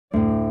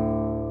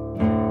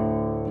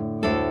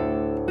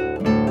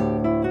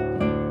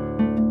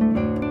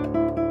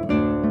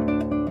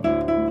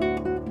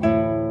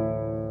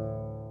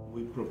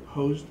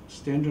proposed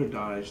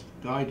standardized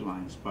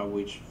guidelines by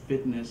which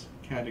fitness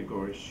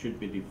categories should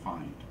be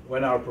defined.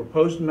 When our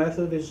proposed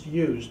method is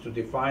used to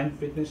define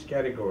fitness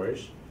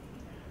categories,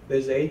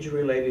 these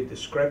age-related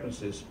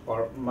discrepancies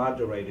are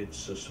moderated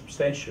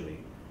substantially,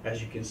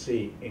 as you can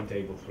see in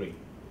Table 3.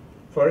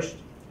 First,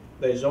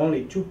 there is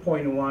only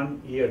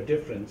 2.1 year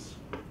difference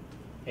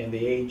in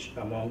the age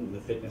among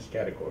the fitness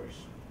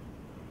categories.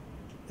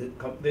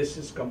 This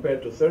is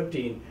compared to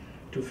 13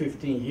 to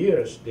 15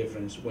 years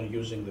difference when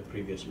using the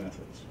previous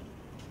methods.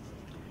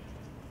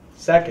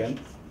 Second,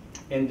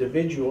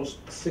 individuals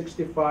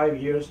 65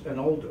 years and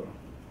older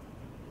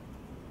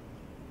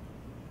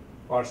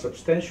are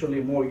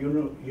substantially more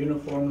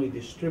uniformly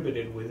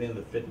distributed within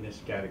the fitness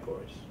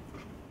categories.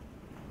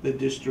 The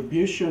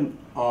distribution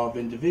of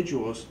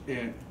individuals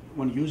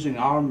when using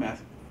our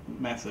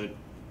method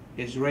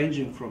is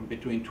ranging from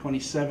between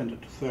 27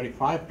 to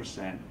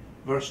 35%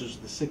 versus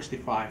the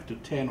 65 to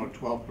 10 or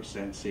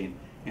 12% seen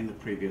in the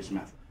previous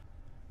method.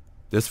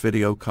 This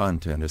video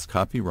content is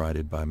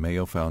copyrighted by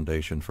Mayo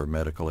Foundation for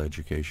Medical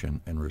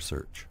Education and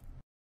Research.